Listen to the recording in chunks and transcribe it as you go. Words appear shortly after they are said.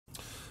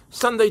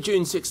Sunday,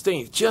 June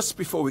 16th, just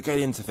before we get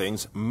into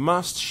things,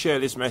 must share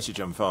this message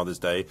on Father's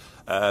Day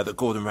that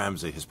Gordon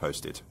Ramsay has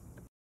posted.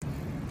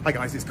 Hi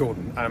guys, it's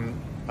Gordon.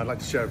 I'd like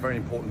to share a very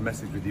important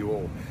message with you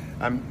all.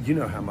 You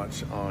know how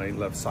much I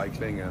love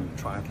cycling and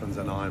triathlons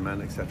and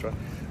Ironman, etc.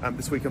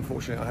 This week,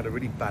 unfortunately, I had a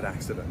really bad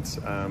accident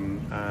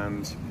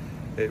and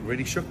it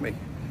really shook me.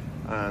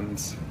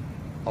 And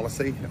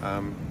honestly,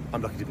 I'm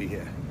lucky to be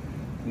here.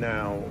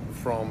 Now,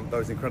 from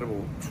those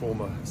incredible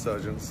trauma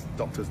surgeons,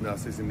 doctors,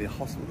 nurses in the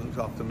hospital that looked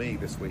after me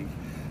this week,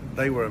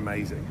 they were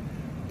amazing.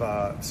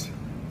 But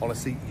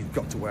honestly, you've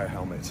got to wear a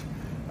helmet.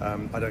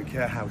 I don't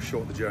care how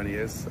short the journey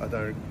is. I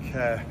don't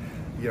care,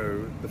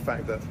 the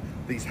fact that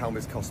these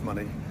helmets cost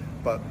money,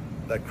 but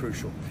they're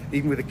crucial.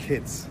 Even with the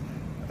kids,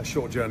 a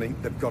short journey,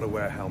 they've got to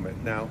wear a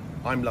helmet. Now,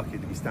 I'm lucky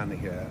to be standing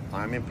here.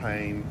 I'm in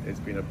pain.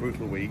 It's been a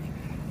brutal week,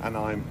 and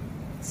I'm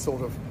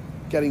sort of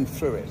getting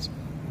through it.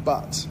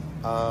 But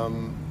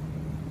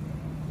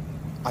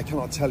I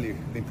cannot tell you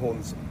the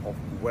importance of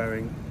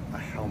wearing a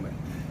helmet.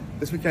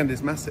 This weekend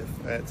is massive.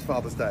 It's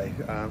Father's Day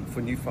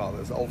for new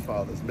fathers, old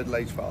fathers,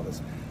 middle-aged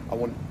fathers. I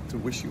want to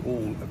wish you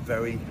all a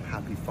very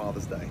happy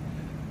Father's Day.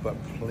 But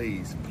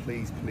please,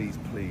 please, please,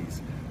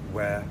 please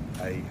wear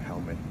a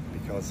helmet,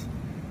 because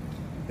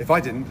if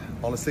I didn't,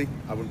 honestly,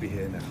 I wouldn't be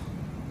here now.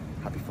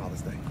 Happy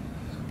Father's Day.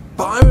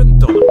 Byron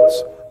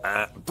Donalds.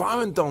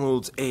 Byron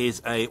Donalds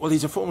is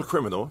he's a former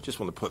criminal. Just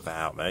want to put that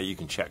out there. You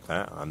can check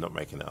that. I'm not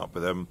making that up.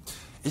 But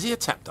is he a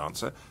tap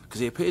dancer? Because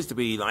he appears to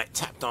be like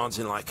tap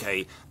dancing like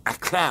a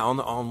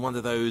clown on one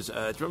of those, do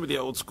you remember the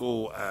old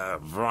school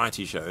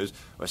variety shows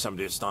where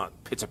somebody would start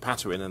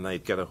pitter-pattering and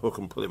they'd get a hook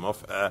and pull him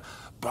off?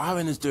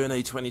 Byron is doing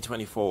a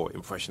 2024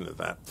 impression of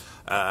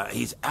that.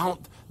 He's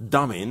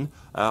out-dumbing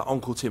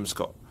Uncle Tim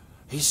Scott.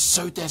 He's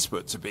so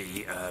desperate to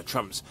be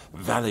Trump's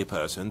valet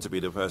person, to be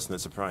the person that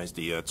surprised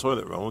the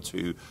toilet roll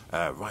to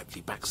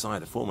rightly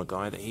backside a former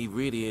guy, that he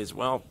really is,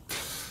 well,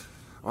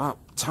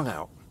 tongue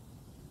out.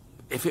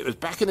 If it was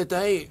back in the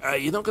day,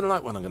 you're not going to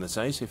like what I'm going to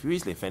say, so if you're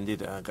easily offended,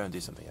 go and do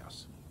something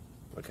else.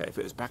 Okay, if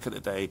it was back in the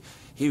day,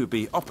 he would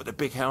be up at the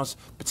big house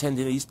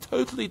pretending he's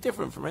totally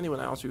different from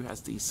anyone else who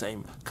has the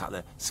same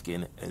colour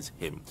skin as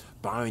him.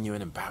 Byron, you're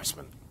an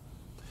embarrassment.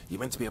 You're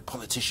meant to be a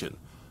politician,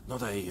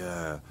 not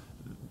a...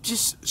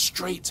 just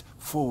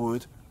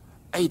straightforward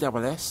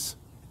ASS,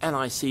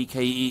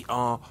 LICKER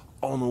on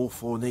all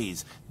four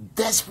knees.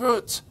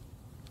 Desperate.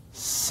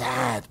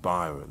 Sad,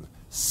 Byron.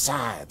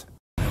 Sad.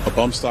 A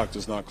bump stock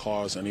does not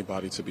cause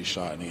anybody to be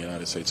shot in the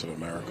United States of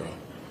America.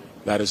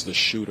 That is the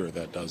shooter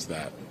that does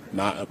that,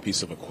 not a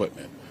piece of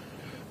equipment.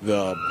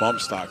 The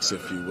bump stocks,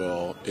 if you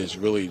will, is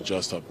really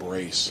just a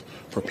brace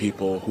for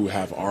people who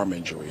have arm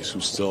injuries, who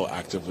still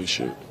actively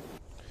shoot.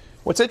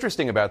 What's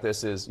interesting about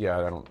this is,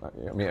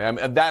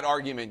 that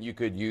argument you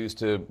could use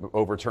to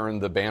overturn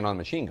the ban on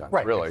machine guns,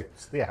 right, really.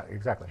 Yeah,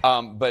 exactly.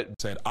 But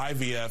said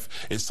IVF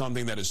is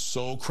something that is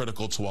so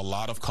critical to a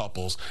lot of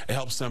couples. It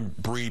helps them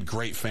breed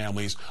great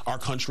families. Our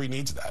country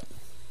needs that.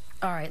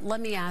 All right,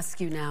 let me ask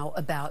you now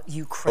about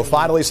Ukraine. Well,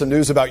 finally, some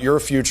news about your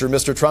future.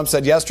 Mr. Trump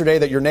said yesterday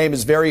that your name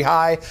is very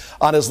high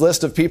on his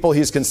list of people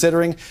he's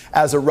considering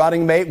as a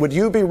running mate. Would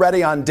you be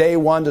ready on day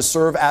one to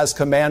serve as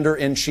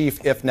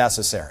commander-in-chief if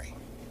necessary?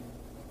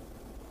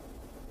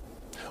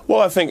 Well,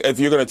 I think if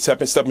you're going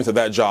to step into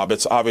that job,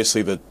 it's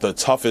obviously the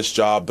toughest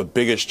job, the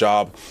biggest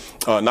job,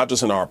 not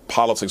just in our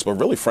politics, but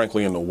really,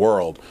 frankly, in the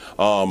world.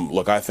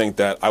 Look, I think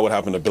that I would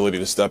have an ability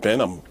to step in.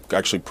 I'm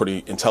actually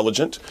pretty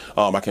intelligent.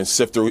 I can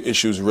sift through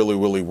issues really,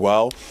 really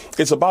well.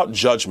 It's about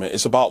judgment.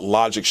 It's about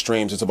logic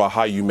streams. It's about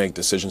how you make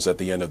decisions at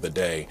the end of the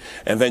day.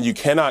 And then you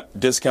cannot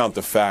discount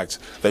the fact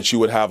that you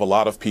would have a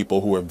lot of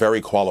people who are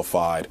very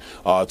qualified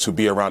to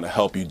be around to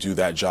help you do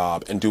that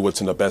job and do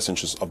what's in the best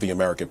interest of the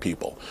American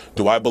people.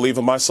 Do I believe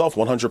in myself?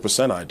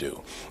 100% I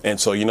do. And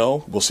so,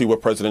 we'll see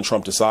what President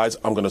Trump decides.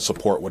 I'm going to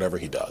support whatever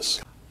he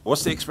does.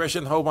 What's the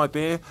expression, hold my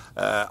beer?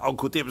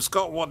 Uncle Tim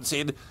Scott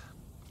wanted,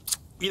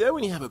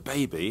 when you have a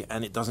baby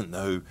and it doesn't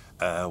know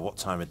what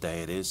time of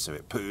day it is, so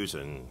it poos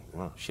and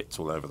shits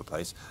all over the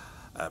place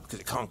because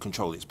it can't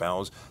control its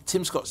bowels.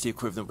 Tim Scott's the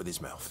equivalent with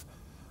his mouth.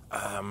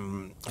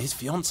 His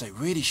fiancée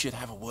really should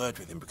have a word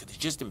with him because he's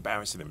just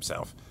embarrassing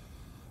himself.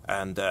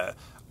 And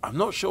I'm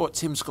not sure what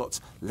Tim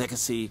Scott's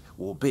legacy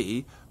will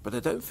be, but I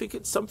don't think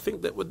it's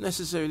something that would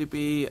necessarily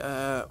be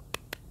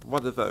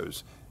one of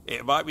those.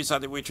 It might be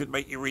something which would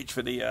make you reach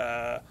for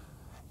the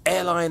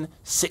airline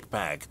sick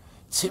bag.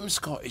 Tim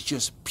Scott is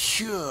just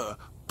pure,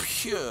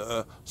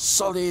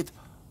 solid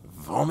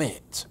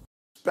vomit.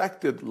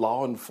 Respected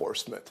law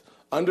enforcement.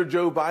 Under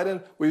Joe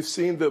Biden, we've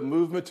seen the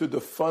movement to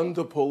defund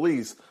the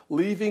police,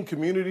 leaving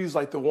communities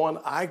like the one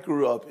I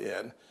grew up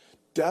in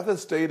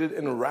devastated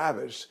and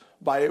ravaged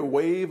by a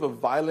wave of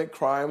violent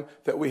crime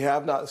that we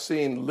have not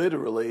seen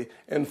literally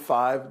in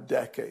 5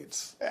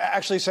 decades.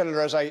 Actually,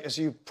 Senator, as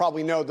you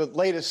probably know, the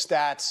latest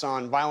stats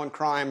on violent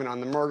crime and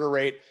on the murder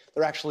rate,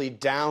 they're actually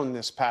down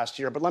this past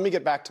year. But let me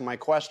get back to my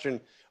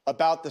question.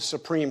 about the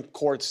Supreme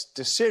Court's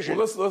decision.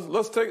 Well,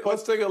 let's take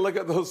a look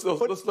at those.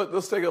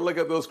 Let's take a look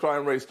at those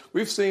crime rates.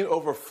 We've seen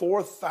over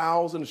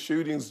 4,000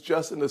 shootings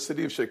just in the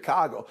city of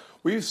Chicago.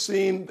 We've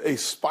seen a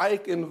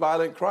spike in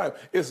violent crime.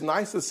 It's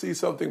nice to see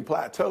something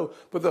plateau,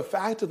 but the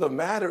fact of the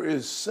matter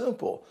is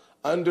simple.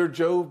 Under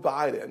Joe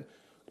Biden,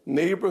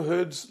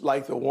 neighborhoods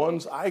like the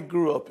ones I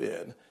grew up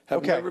in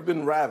have never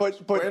been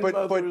ravaged.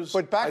 Grandmothers,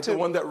 but back like to the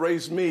one that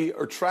raised me,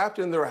 are trapped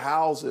in their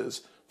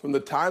houses from the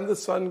time the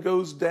sun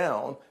goes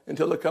down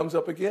until it comes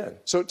up again.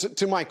 So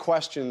to my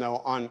question, though,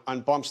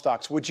 on bump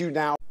stocks, would you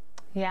now...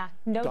 Yeah,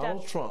 no doubt.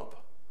 Donald Trump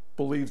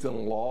believes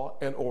in law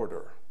and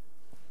order.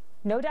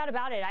 No doubt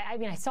about it. I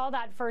mean, I saw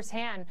that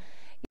firsthand.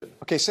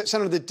 Okay,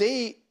 Senator, the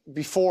day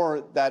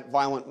before that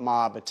violent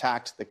mob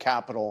attacked the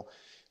Capitol,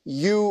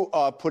 you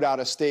put out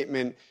a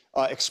statement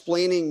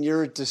explaining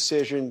your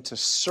decision to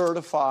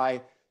certify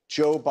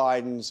Joe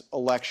Biden's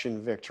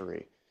election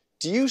victory.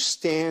 Do you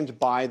stand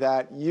by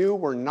that? You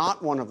were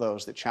not one of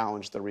those that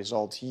challenged the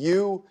results.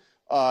 You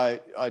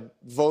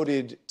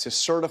voted to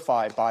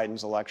certify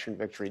Biden's election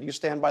victory. Do you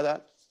stand by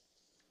that?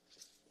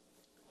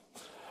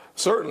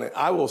 Certainly.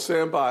 I will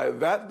stand by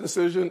that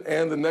decision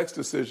and the next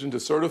decision to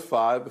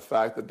certify the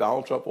fact that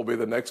Donald Trump will be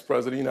the next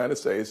president of the United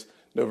States.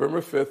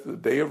 November 5th, the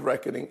day of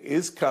reckoning,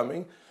 is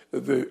coming.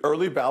 The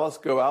early ballots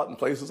go out in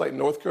places like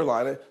North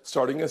Carolina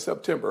starting in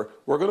September.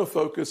 We're going to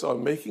focus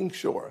on making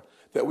sure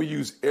that we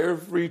use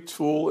every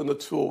tool in the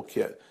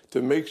toolkit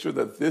to make sure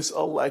that this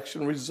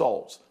election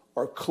results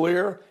are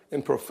clear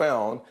and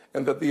profound,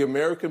 and that the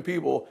American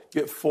people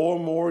get 4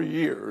 more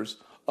years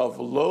of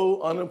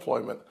low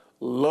unemployment,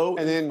 low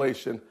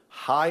inflation,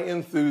 high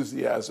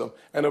enthusiasm,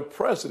 and a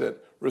president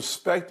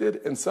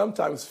respected and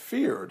sometimes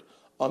feared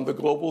on the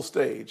global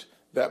stage.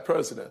 That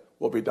president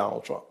will be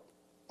Donald Trump.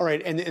 All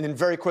right, and then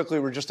very quickly,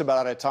 we're just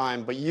about out of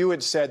time, but you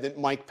had said that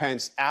Mike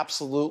Pence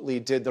absolutely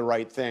did the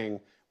right thing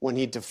when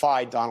he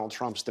defied Donald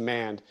Trump's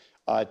demand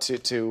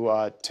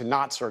to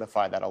not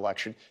certify that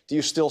election. Do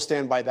you still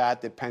stand by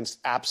that Pence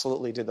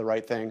absolutely did the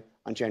right thing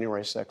on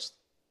January 6th?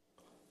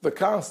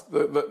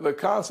 The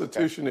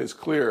Constitution is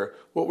clear.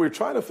 What we're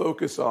trying to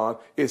focus on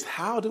is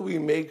how do we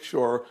make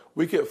sure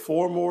we get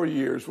 4 more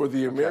years where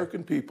the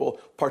American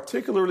people,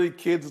 particularly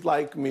kids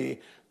like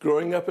me,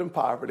 growing up in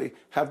poverty,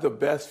 have the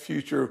best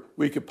future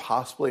we could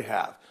possibly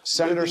have.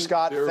 Senator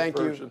Scott, thank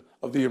you. Version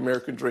of the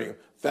American dream.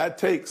 That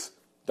takes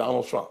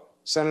Donald Trump.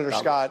 Senator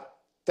Scott,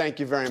 thank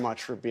you very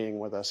much for being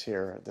with us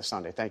here this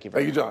Sunday. Thank you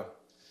very much. Thank you, John.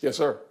 Yes,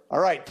 sir.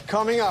 All right,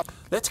 coming up.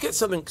 Let's get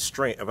something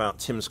straight about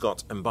Tim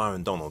Scott and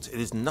Byron Donalds. It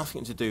is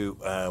nothing to do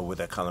with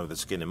their colour of the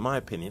skin, in my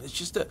opinion. It's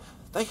just that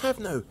they have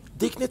no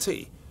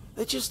dignity.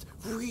 They're just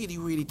really,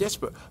 really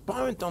desperate.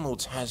 Byron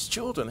Donalds has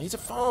children. He's a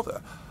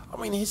father. I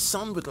mean, his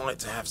son would like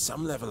to have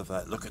some level of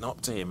that, looking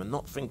up to him and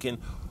not thinking,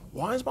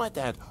 why is my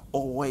dad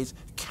always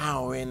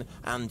cowering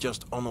and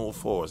just on all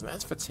fours? And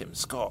as for Tim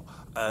Scott,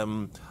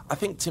 I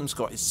think Tim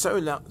Scott is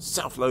so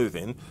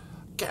self-loathing.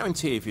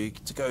 Guarantee if you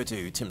to go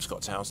to Tim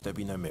Scott's house, there'll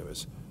be no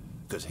mirrors.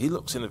 Because he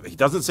looks in he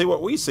doesn't see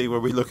what we see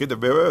when we look in the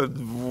mirror.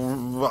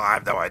 I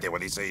have no idea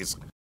what he sees.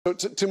 So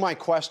to my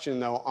question,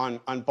 though,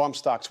 on bump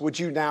stocks, would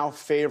you now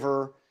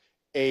favor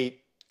a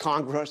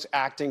Congress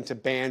acting to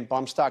ban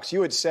bump stocks?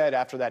 You had said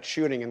after that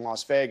shooting in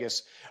Las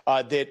Vegas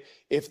that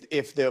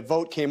if the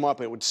vote came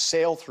up, it would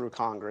sail through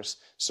Congress.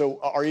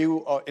 So are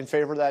you in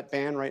favor of that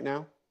ban right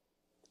now?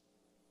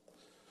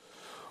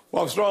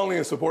 Well, I'm strongly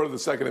in support of the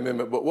Second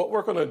Amendment, but what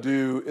we're going to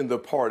do in the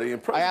party,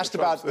 and I asked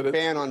about the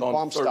ban on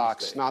bump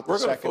stocks, not the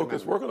Second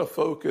Amendment. We're going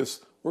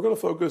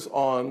to focus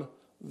on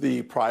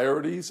the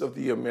priorities of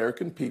the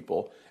American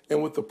people,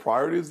 and what the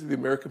priorities of the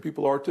American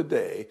people are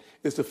today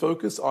is to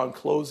focus on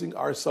closing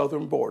our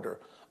southern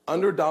border.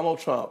 Under Donald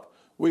Trump,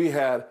 we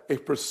had a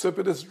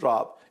precipitous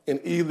drop in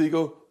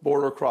illegal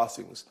border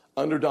crossings.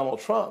 Under Donald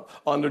Trump,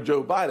 under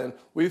Joe Biden,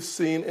 we've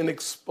seen an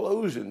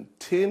explosion.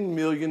 10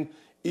 million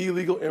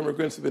illegal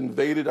immigrants have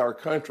invaded our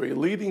country,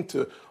 leading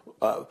to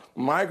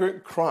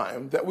migrant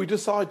crime that we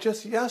just saw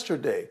just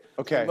yesterday.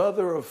 Okay. A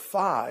mother of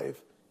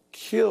 5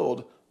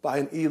 killed by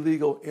an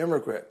illegal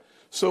immigrant.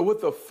 So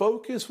what the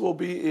focus will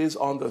be is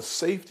on the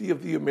safety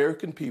of the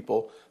American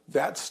people.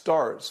 That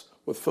starts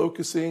with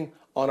focusing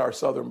on our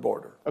southern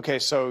border. Okay,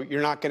 so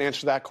you're not going to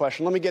answer that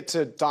question. Let me get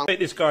to Donald. Take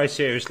this guy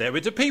seriously.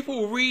 But do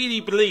people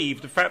really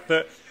believe the fact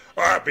that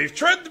beef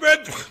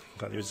Trentman,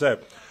 can't even say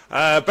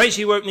it,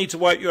 basically won't need to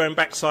wipe your own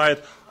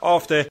backside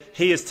after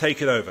he has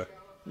taken over?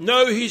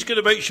 No, he's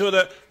going to make sure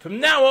that from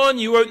now on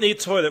you won't need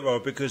toilet roll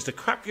because the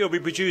crap you'll be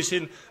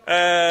producing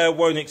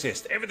won't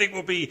exist. Everything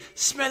will be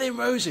smelling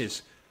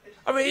roses.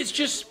 I mean, it's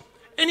just,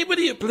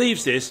 anybody that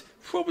believes this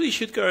probably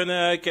should go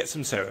and get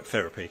some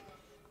therapy.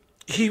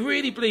 He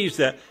really believes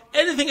that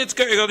anything that's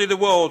going on in the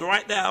world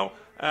right now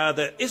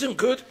that isn't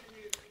good,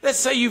 let's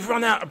say you've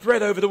run out of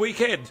bread over the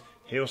weekend,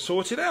 he'll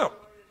sort it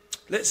out.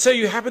 Let's say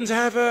you happen to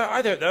have,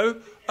 I don't know,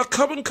 a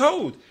common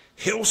cold,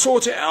 he'll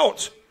sort it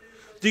out.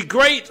 The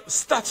great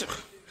stutter...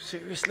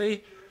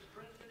 Seriously?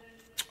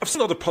 I've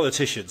seen a lot of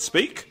politicians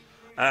speak.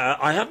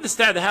 I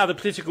understand how the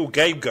political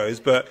game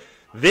goes, but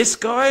this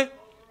guy...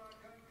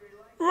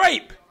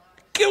 Rape.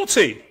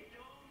 guilty.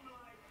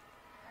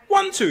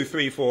 1, 2,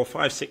 3, 4,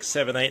 5, 6,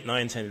 7, 8,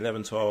 9, 10,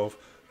 11, 12,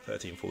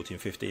 13, 14,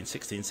 15,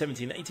 16,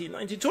 17, 18,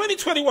 19, 20,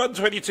 21,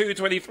 22,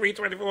 23,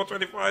 24,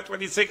 25,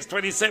 26,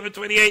 27,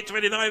 28,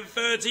 29,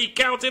 30,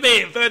 count it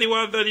in,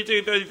 31,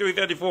 32, 33,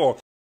 34.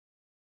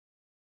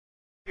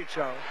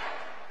 So,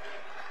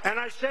 and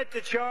I said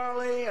to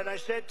Charlie, and I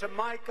said to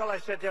Michael, I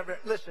said to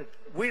everyone, listen,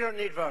 we don't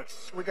need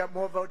votes. We got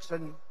more votes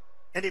than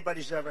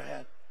anybody's ever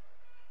had.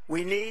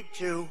 We need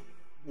to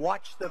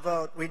watch the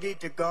vote. We need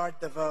to guard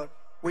the vote.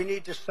 We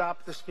need to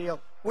stop the steal.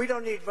 We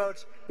don't need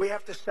votes. We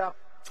have to stop.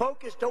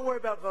 Focus. Don't worry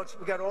about votes.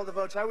 We got all the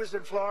votes. I was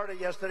in Florida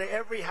yesterday.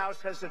 Every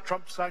house has a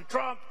Trump sign.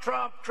 Trump,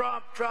 Trump,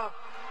 Trump, Trump.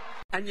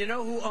 And you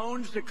know who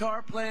owns the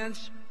car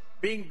plants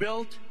being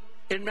built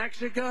in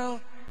Mexico?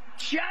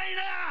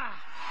 China!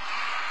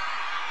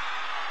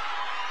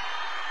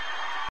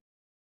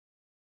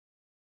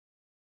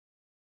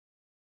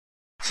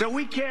 So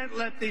we can't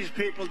let these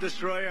people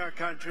destroy our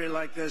country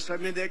like this. I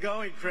mean, they're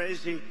going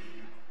crazy.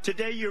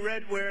 Today you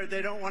read where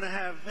they don't want to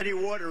have any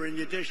water in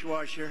your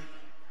dishwasher.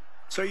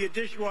 So your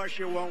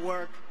dishwasher won't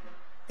work.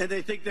 And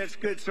they think that's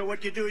good. So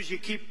what you do is you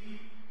keep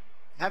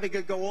having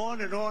it go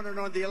on and on and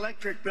on. The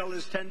electric bill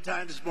is 10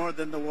 times more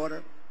than the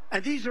water.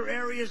 And these are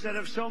areas that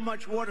have so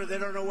much water, they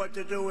don't know what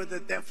to do with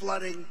it. They're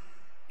flooding.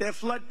 They're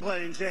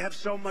floodplains. They have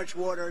so much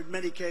water in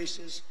many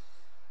cases.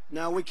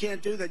 Now, we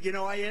can't do that. You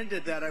know, I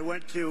ended that. I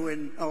went to,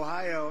 in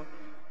Ohio,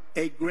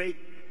 a great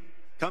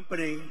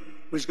company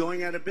was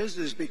going out of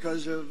business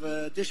because of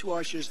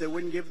dishwashers. They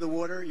wouldn't give the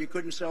water. You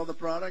couldn't sell the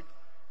product.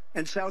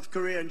 And South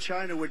Korea and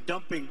China were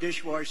dumping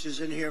dishwashers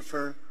in here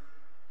for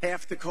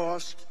half the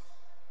cost.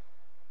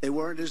 They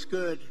weren't as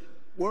good.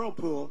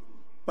 Whirlpool,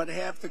 but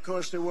half the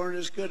cost, they weren't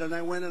as good. And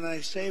I went and I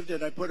saved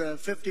it. I put a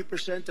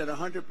 50% and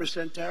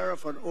 100%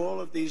 tariff on all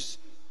of these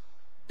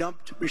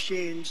dumped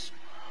machines.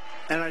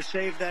 And I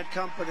saved that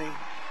company.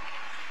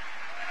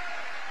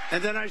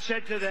 And then I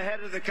said to the head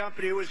of the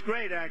company, it was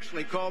great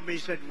actually, called me,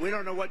 said, we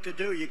don't know what to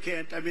do. You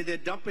can't, I mean, they're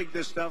dumping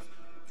this stuff.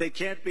 They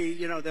can't be,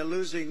 you know, they're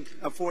losing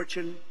a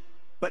fortune.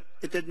 But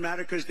it didn't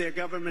matter because their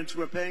governments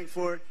were paying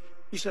for it.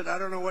 He said, I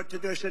don't know what to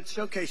do. I said, it's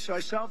okay. So I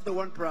solved the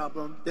one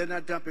problem. They're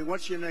not dumping.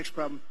 What's your next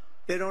problem?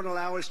 They don't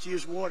allow us to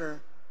use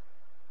water.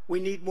 We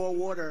need more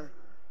water.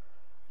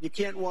 You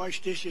can't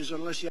wash dishes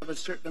unless you have a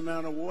certain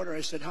amount of water.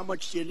 I said, how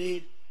much do you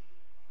need?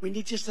 We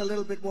need just a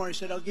little bit more. He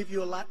said, I'll give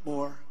you a lot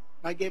more.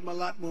 I gave him a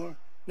lot more.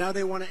 Now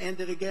they want to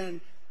end it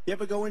again. You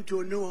ever go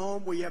into a new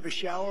home where you have a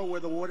shower where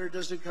the water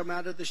doesn't come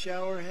out of the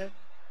shower head?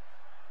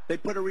 They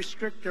put a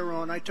restrictor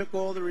on. I took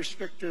all the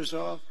restrictors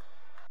off.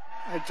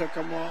 I took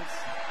them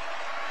off.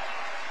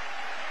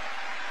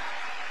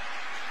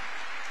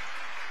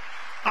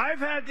 I've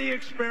had the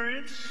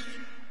experience.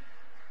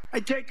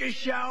 I take a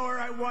shower.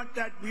 I want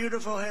that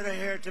beautiful head of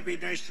hair to be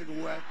nice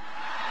and wet.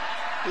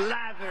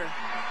 Lather.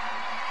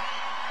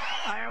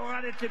 I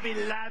want it to be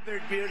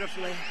lathered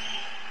beautifully.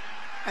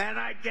 And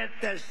I get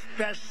this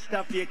best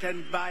stuff you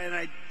can buy and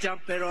I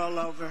dump it all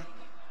over.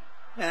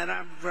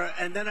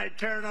 And then I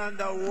turn on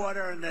the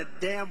water and the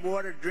damn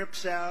water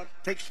drips out.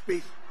 Takes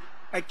me.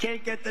 I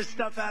can't get this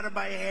stuff out of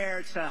my hair.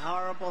 It's a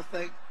horrible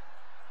thing.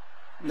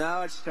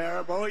 No, it's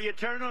terrible. Oh, you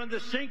turn on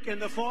the sink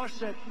and the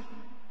faucet.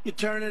 You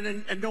turn it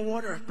and no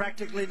water,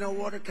 practically no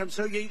water comes.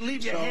 So you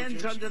leave your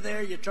hands under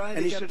there. You're trying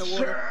to get the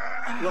water.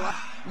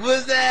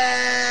 What's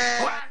that?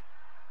 What?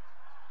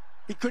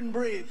 He couldn't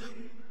breathe.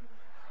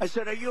 I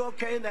said, are you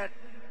okay in that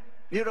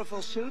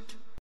beautiful suit?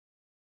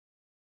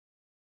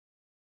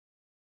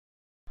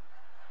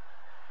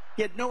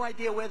 He had no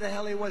idea where the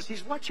hell he was.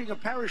 He's watching a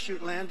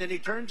parachute land and he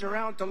turns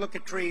around to look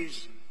at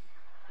trees.